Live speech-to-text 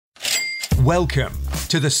Welcome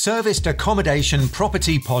to the Serviced Accommodation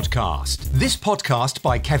Property Podcast. This podcast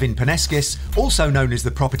by Kevin Paneskis, also known as the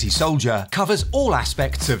Property Soldier, covers all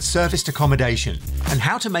aspects of serviced accommodation and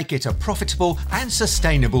how to make it a profitable and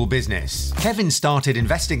sustainable business. Kevin started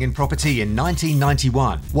investing in property in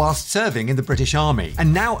 1991 whilst serving in the British Army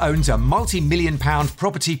and now owns a multi-million pound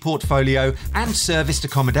property portfolio and serviced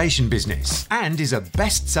accommodation business and is a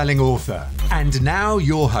best-selling author. And now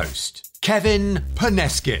your host, Kevin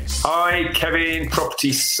Paneskis. Hi, Kevin,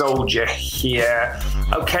 Property Soldier here.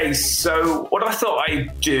 Okay, so what I thought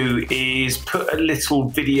I'd do is put a little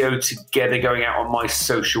video together going out on my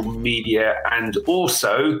social media, and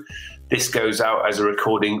also this goes out as a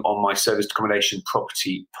recording on my Serviced Accommodation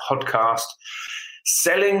Property podcast,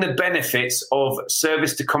 selling the benefits of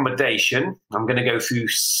serviced accommodation. I'm going to go through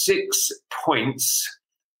 6 points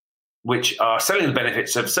which are selling the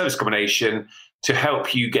benefits of serviced accommodation to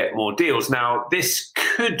help you get more deals. Now, this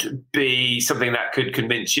could be something that could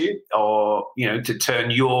convince you or, to turn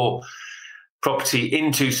your property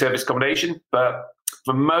into service accommodation. But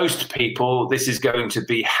for most people, this is going to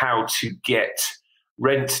be how to get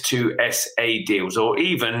rent to SA deals or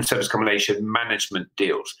even service accommodation management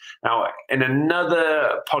deals. Now, in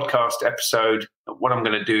another podcast episode, what I'm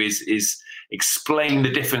going to do is explain the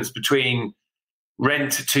difference between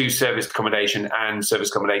rent to service accommodation and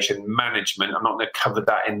service accommodation management. I'm not going to cover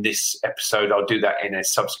that in this episode. I'll do that in a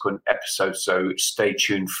subsequent episode, so stay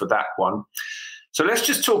tuned for that one. So let's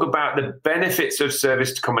just talk about the benefits of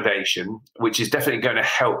serviced accommodation, which is definitely going to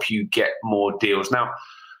help you get more deals. Now,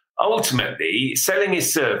 ultimately, selling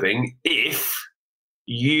is serving if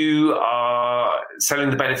you are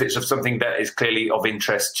selling the benefits of something that is clearly of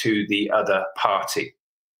interest to the other party.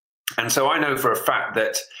 And so I know for a fact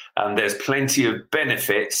that there's plenty of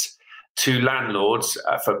benefits to landlords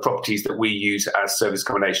for properties that we use as service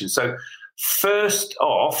accommodation. So first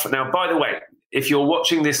off, now, by the way, if you're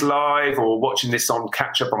watching this live or watching this on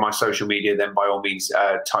catch up on my social media, then by all means,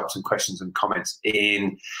 type some questions and comments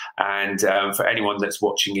in. And for anyone that's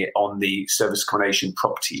watching it on the Service Accommodation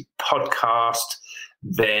Property podcast,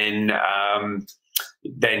 then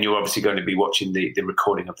you're obviously going to be watching the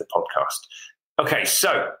recording of the podcast. Okay,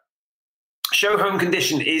 so show home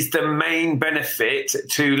condition is the main benefit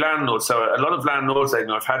to landlords. So a lot of landlords,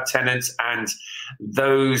 I've had tenants, and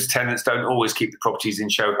those tenants don't always keep the properties in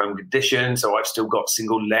show home condition. So I've still got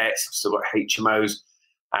single lets, I've still got HMOs,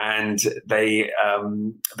 and they're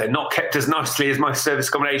not kept as nicely as my service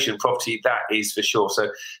accommodation property, that is for sure.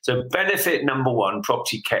 So benefit number one,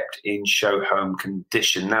 property kept in show home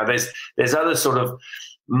condition. Now there's other sort of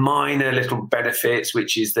minor little benefits,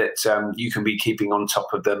 which is that you can be keeping on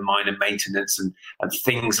top of the minor maintenance and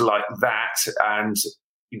things like that. And,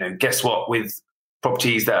 guess what? With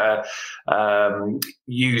properties that are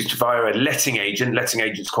used via a letting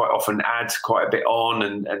agents quite often add quite a bit on,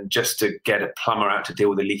 and just to get a plumber out to deal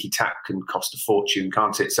with a leaky tap can cost a fortune,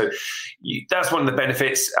 can't it? So that's one of the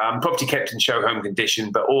benefits, property kept in show home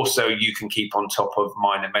condition, but also you can keep on top of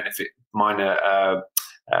minor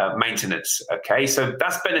maintenance. Okay, so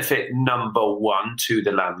that's benefit number one to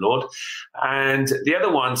the landlord. And the other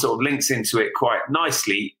one sort of links into it quite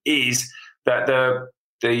nicely is that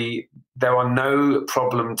there are no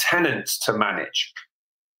problem tenants to manage.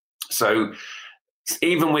 So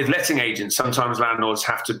even with letting agents, sometimes landlords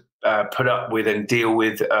have to put up with and deal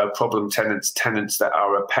with problem tenants that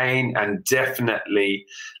are a pain, and definitely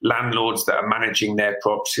landlords that are managing their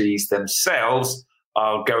properties themselves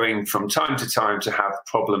are going from time to time to have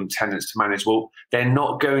problem tenants to manage. Well, they're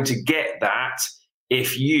not going to get that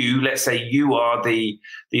if you, let's say you are the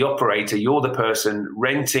operator, you're the person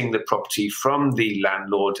renting the property from the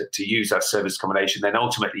landlord to use as service accommodation, then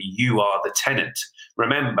ultimately you are the tenant.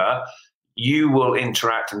 Remember, you will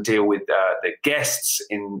interact and deal with the guests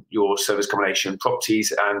in your service accommodation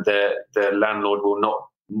properties, and the landlord will not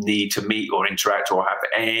need to meet or interact or have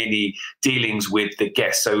any dealings with the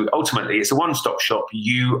guests. So ultimately, it's a one-stop shop.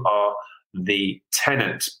 You are the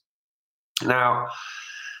tenant. Now,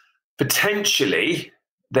 potentially,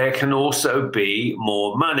 there can also be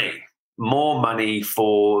more money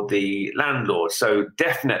for the landlord. So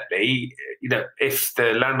definitely, if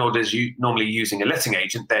the landlord is normally using a letting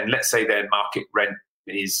agent, then let's say their market rent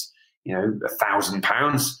is,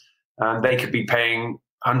 £1,000, they could be paying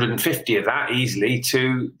 150 of that easily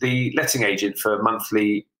to the letting agent for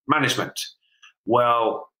monthly management.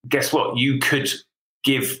 Well, guess what? You could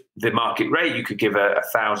give the market rate. You could give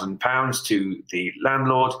 £1,000 to the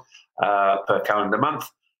landlord per calendar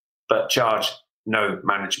month, but charge no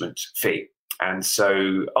management fee. And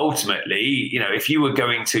so ultimately, if you were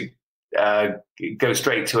going to go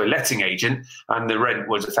straight to a letting agent and the rent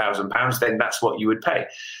was £1,000, then that's what you would pay.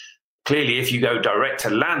 clearly, if you go direct to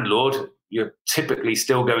landlord, you're typically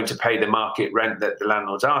still going to pay the market rent that the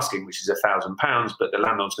landlord's asking, which is £1,000, but the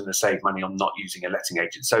landlord's going to save money on not using a letting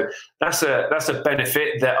agent. So that's a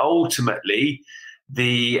benefit that ultimately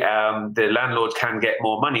the landlord can get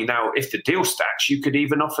more money. Now, if the deal stacks, you could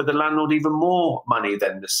even offer the landlord even more money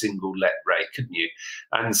than the single let rate, couldn't you?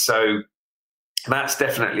 And so that's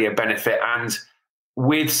definitely a benefit. And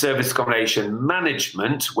with service accommodation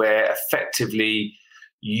management, where effectively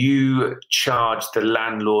you charge the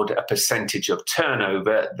landlord a percentage of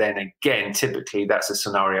turnover, then again, typically that's a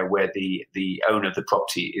scenario where the owner of the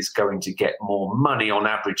property is going to get more money on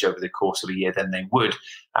average over the course of a year than they would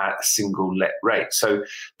at a single let rate. So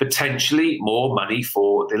potentially more money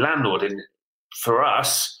for the landlord. And for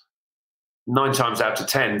us, 9 times out of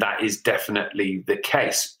 10, that is definitely the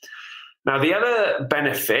case. Now, the other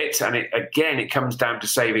benefit, and it comes down to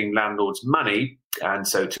saving landlords money, and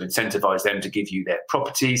so to incentivize them to give you their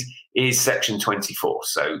properties, is Section 24.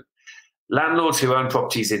 So landlords who own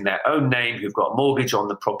properties in their own name, who've got a mortgage on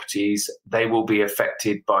the properties, they will be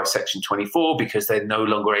affected by Section 24 because they're no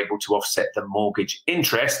longer able to offset the mortgage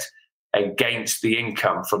interest against the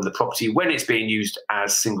income from the property when it's being used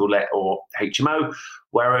as single let or HMO.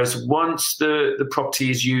 Whereas once the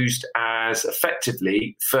property is used as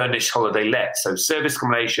effectively furnished holiday let, so service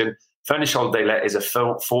accommodation, furnished holiday let is a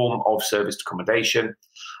form of serviced accommodation.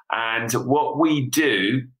 And what we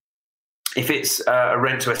do, if it's a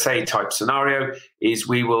R2SA type scenario, is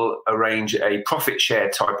we will arrange a profit share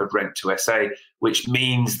type of R2SA, which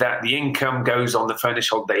means that the income goes on the furnished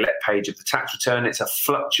holiday let page of the tax return. It's a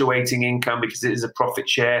fluctuating income because it is a profit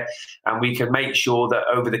share, and we can make sure that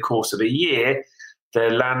over the course of a year, the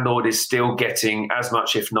landlord is still getting as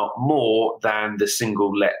much, if not more, than the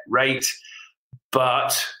single let rate,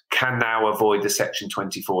 but can now avoid the Section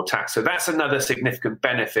 24 tax. So that's another significant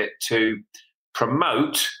benefit to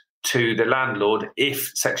promote to the landlord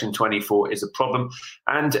if Section 24 is a problem.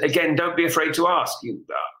 And again, don't be afraid to ask.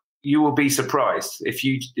 You will be surprised if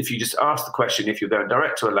you just ask the question, if you're going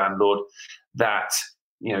direct to a landlord, that,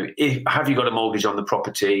 have you got a mortgage on the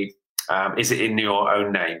property? Is it in your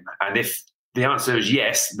own name? And if the answer is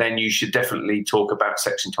yes, then you should definitely talk about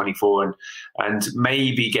Section 24 and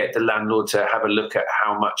maybe get the landlord to have a look at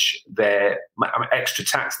how much their extra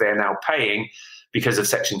tax they're now paying because of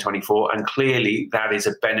Section 24. And clearly that is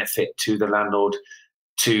a benefit to the landlord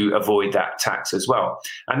to avoid that tax as well.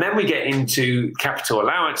 And then we get into capital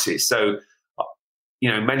allowances. So,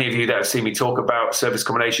 many of you that have seen me talk about service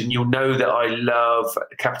accommodation, you'll know that I love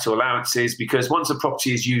capital allowances because once a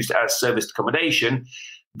property is used as serviced accommodation,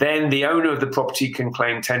 then the owner of the property can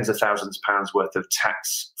claim tens of thousands of pounds worth of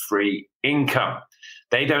tax-free income.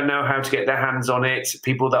 They don't know how to get their hands on it.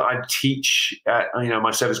 People that I teach at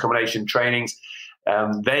my service accommodation trainings,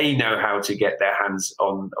 they know how to get their hands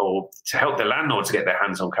on, or to help the landlord to get their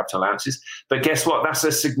hands on capital allowances. But guess what? That's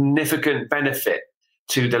a significant benefit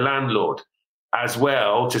to the landlord as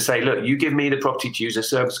well, to say, look, you give me the property to use as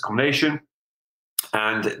service accommodation,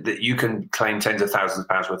 and that you can claim tens of thousands of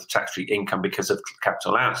pounds worth of tax-free income because of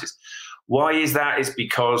capital allowances. Why is that? It's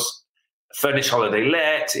because furnished holiday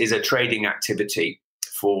let is a trading activity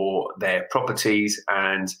for their properties,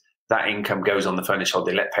 and that income goes on the furnished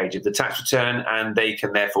holiday let page of the tax return, and they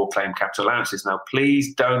can therefore claim capital allowances. Now,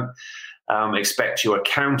 please don't expect your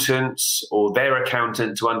accountants or their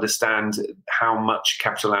accountant to understand how much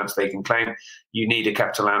capital allowance they can claim. You need a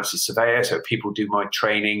capital allowances surveyor. So people do my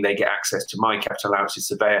training, they get access to my capital allowances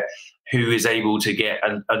surveyor, who is able to get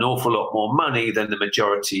an awful lot more money than the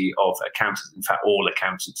majority of accountants, in fact, all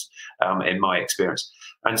accountants, in my experience.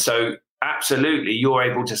 And so absolutely, you're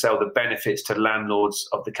able to sell the benefits to landlords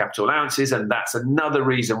of the capital allowances, and that's another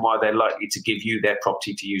reason why they're likely to give you their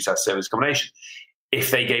property to use as service accommodation. If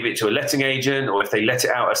they gave it to a letting agent, or if they let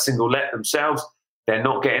it out as single let themselves, they're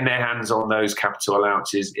not getting their hands on those capital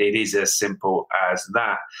allowances. It is as simple as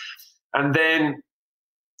that. And then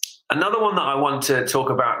another one that I want to talk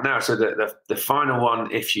about now, so the final one,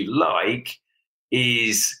 if you like,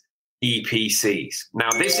 is EPCs.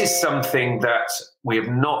 Now, this is something that we have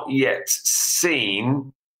not yet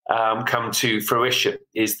seen come to fruition,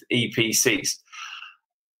 is EPCs.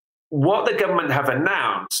 What the government have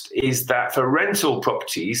announced is that for rental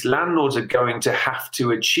properties, landlords are going to have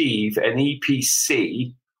to achieve an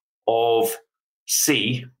EPC of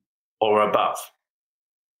C or above.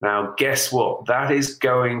 Now, guess what? That is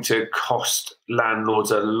going to cost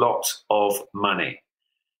landlords a lot of money,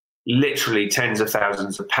 literally tens of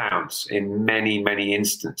thousands of pounds in many, many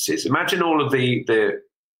instances. Imagine all of the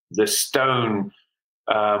stone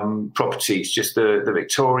properties, just the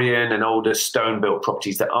Victorian and older stone-built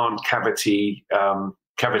properties that aren't cavity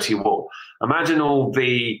wall. Imagine all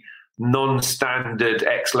the non-standard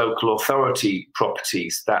ex-local authority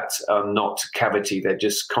properties that are not cavity, they're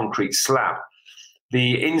just concrete slab.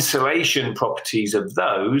 The insulation properties of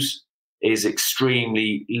those is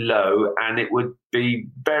extremely low, and it would be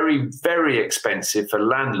very, very expensive for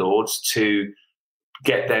landlords to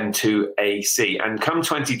get them to AC. And come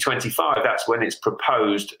 2025, that's when it's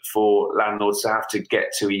proposed for landlords to have to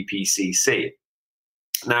get to EPCC.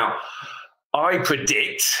 Now, I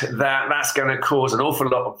predict that that's going to cause an awful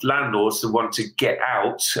lot of landlords to want to get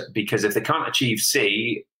out, because if they can't achieve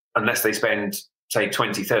C, unless they spend, say,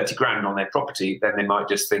 20, 30 grand on their property, then they might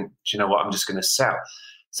just think, do you know what, I'm just going to sell.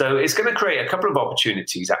 So it's going to create a couple of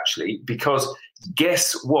opportunities, actually, because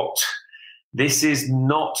guess what? This is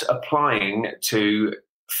not applying to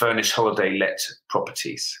furnished holiday let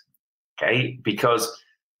properties, okay? Because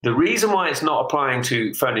the reason why it's not applying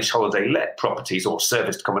to furnished holiday let properties or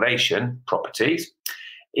serviced accommodation properties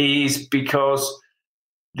is because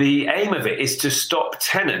the aim of it is to stop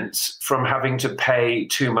tenants from having to pay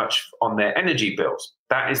too much on their energy bills.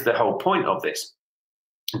 That is the whole point of this.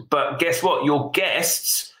 But guess what? Your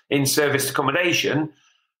guests in serviced accommodation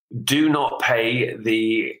do not pay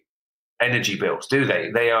the energy bills, do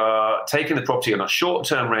they? They are taking the property on a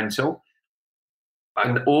short-term rental,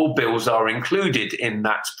 and all bills are included in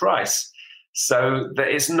that price. So that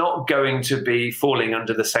it's not going to be falling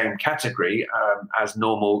under the same category as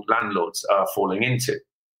normal landlords are falling into.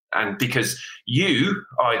 And because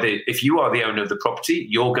if you are the owner of the property,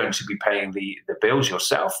 you're going to be paying the bills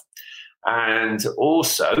yourself. And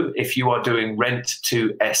also, if you are doing rent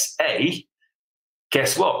to SA,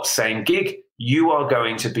 guess what? Same gig. You are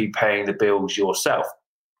going to be paying the bills yourself.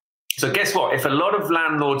 So guess what? If a lot of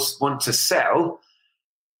landlords want to sell,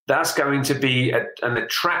 that's going to be an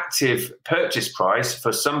attractive purchase price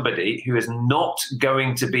for somebody who is not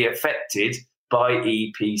going to be affected by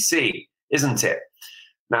EPC, isn't it?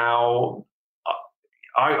 Now,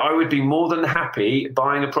 I would be more than happy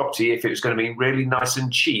buying a property if it was going to be really nice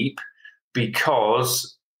and cheap,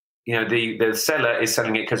 because the seller is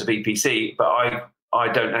selling it because of EPC, but I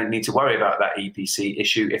don't need to worry about that EPC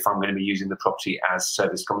issue if I'm going to be using the property as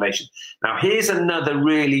serviced accommodation. Now, here's another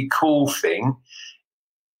really cool thing.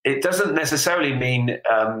 It doesn't necessarily mean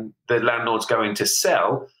the landlord's going to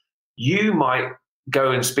sell. You might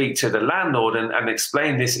go and speak to the landlord and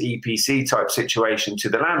explain this EPC type situation to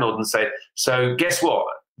the landlord and say, so guess what?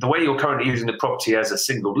 The way you're currently using the property as a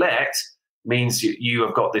single let means you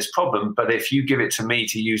have got this problem, but if you give it to me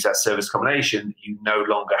to use that service accommodation, you no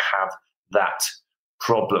longer have that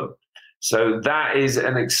problem. So that is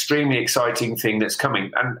an extremely exciting thing that's coming.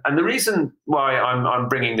 And the reason why I'm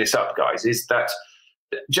bringing this up, guys, is that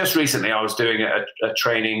just recently I was doing a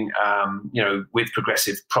training, with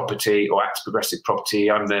Progressive Property, or at Progressive Property.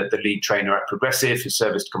 I'm the lead trainer at Progressive for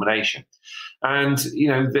serviced accommodation. And,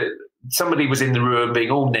 somebody was in the room being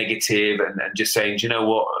all negative and just saying, do you know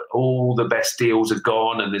what, all the best deals are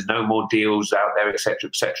gone and there's no more deals out there, et cetera,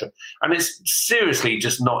 et cetera. And it's seriously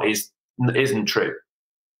just isn't true.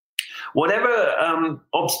 Whatever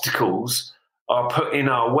obstacles are put in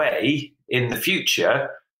our way in the future,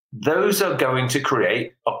 those are going to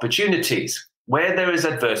create opportunities. Where there is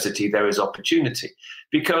adversity, there is opportunity.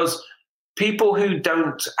 Because people who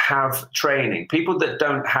don't have training, people that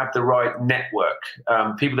don't have the right network,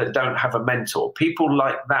 people that don't have a mentor, people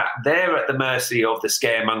like that, they're at the mercy of the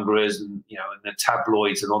scaremongers and and the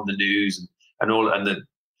tabloids and on the news and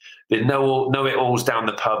the know-it-alls down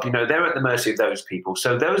the pub. They're at the mercy of those people.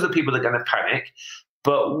 So those are the people that are going to panic.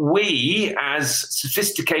 But we, as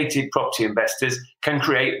sophisticated property investors, can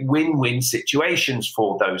create win-win situations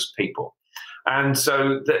for those people. And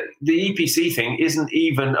so the EPC thing isn't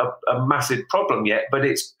even a massive problem yet, but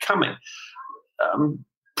it's coming.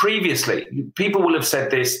 Previously, people will have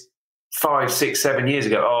said this 5, 6, 7 years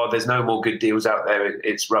ago, oh, there's no more good deals out there,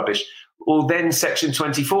 it's rubbish. Well, then Section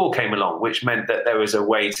 24 came along, which meant that there was a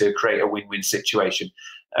way to create a win-win situation.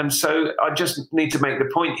 And so I just need to make the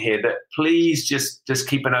point here that please just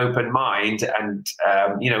keep an open mind, and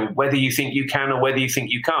whether you think you can or whether you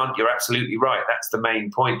think you can't, you're absolutely right. That's the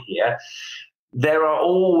main point here. There are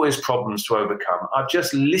always problems to overcome. I've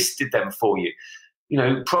just listed them for you.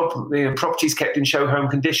 Properties kept in show home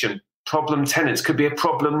condition, problem tenants, could be a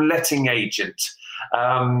problem letting agent,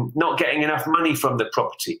 not getting enough money from the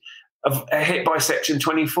property, hit by Section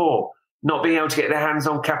 24, not being able to get their hands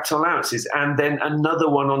on capital allowances. And then another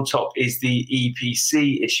one on top is the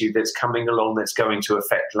EPC issue that's coming along that's going to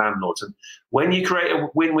affect landlords. And when you create a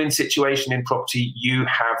win-win situation in property, you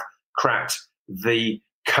have cracked the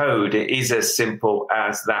code. It is as simple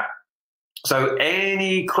as that. So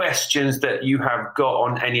any questions that you have got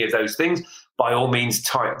on any of those things, by all means,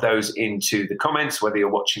 type those into the comments, whether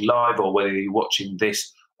you're watching live or whether you're watching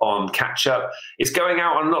this on catch up. It's going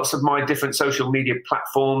out on lots of my different social media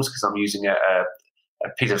platforms because I'm using a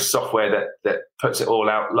piece of software that puts it all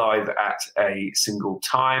out live at a single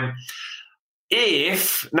time.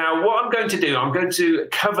 Now what I'm going to do, I'm going to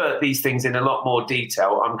cover these things in a lot more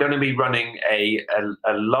detail. I'm going to be running a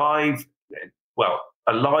live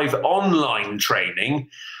online training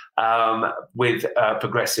with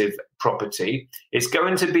Progressive Property. It's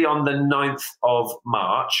going to be on the 9th of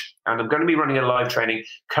March, and I'm going to be running a live training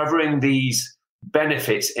covering these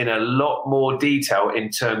benefits in a lot more detail in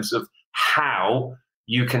terms of how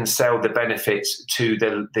you can sell the benefits to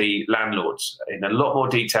the landlords in a lot more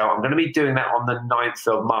detail. I'm going to be doing that on the 9th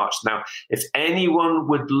of March. Now, if anyone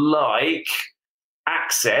would like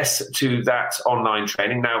access to that online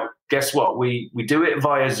training, now, guess what? We do it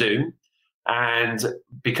via Zoom. And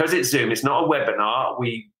because it's Zoom, it's not a webinar.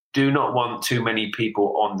 We do not want too many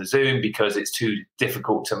people on the Zoom because it's too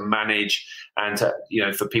difficult to manage and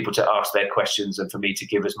for people to ask their questions and for me to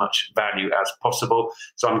give as much value as possible.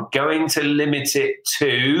 So I'm going to limit it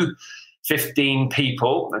to 15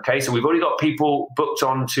 people. Okay, so we've already got people booked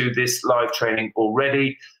onto this live training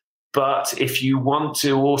already. But if you want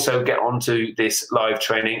to also get onto this live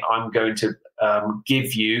training, I'm going to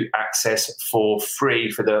give you access for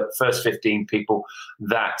free for the first 15 people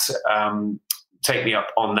that take me up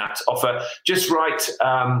on that offer. Just write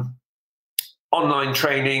online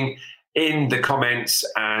training in the comments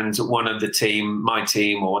and one of the team, my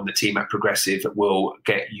team or the team at Progressive will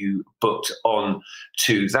get you booked on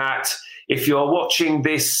to that. If you're watching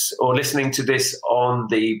this or listening to this on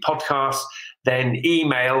the podcast, then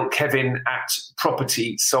email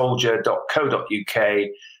kevin@propertysoldier.co.uk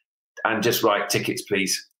and just write tickets,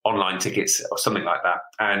 please, online tickets or something like that.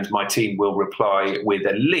 And my team will reply with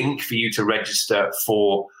a link for you to register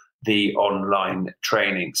for the online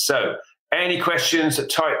training. So any questions,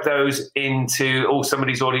 type those into,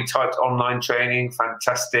 somebody's already typed online training.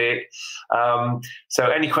 Fantastic. So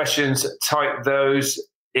any questions, type those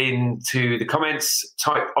into the comments,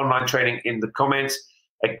 type online training in the comments.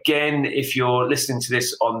 Again, if you're listening to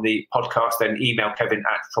this on the podcast, then email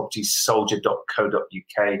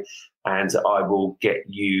kevin@propertysoldier.co.uk and I will get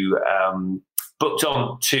you booked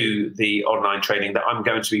on to the online training that I'm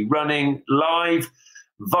going to be running live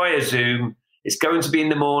via Zoom. It's going to be in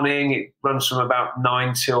the morning. It runs from about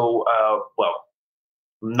 9 till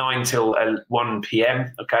 1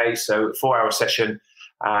 p.m. Okay, so 4-hour session.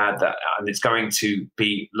 And it's going to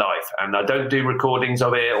be live. And I don't do recordings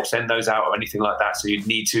of it or send those out or anything like that. So you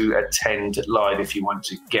need to attend live if you want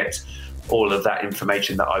to get all of that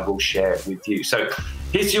information that I will share with you. So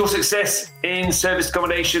here's to your success in serviced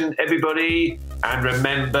accommodation, everybody. And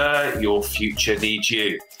remember, your future needs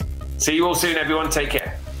you. See you all soon, everyone. Take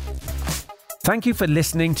care. Thank you for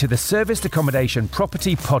listening to the Serviced Accommodation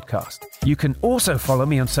Property Podcast. You can also follow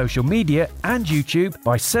me on social media and YouTube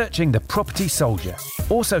by searching The Property Soldier.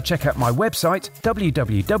 Also check out my website,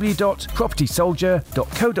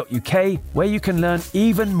 www.propertysoldier.co.uk, where you can learn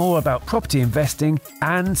even more about property investing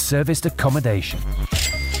and serviced accommodation.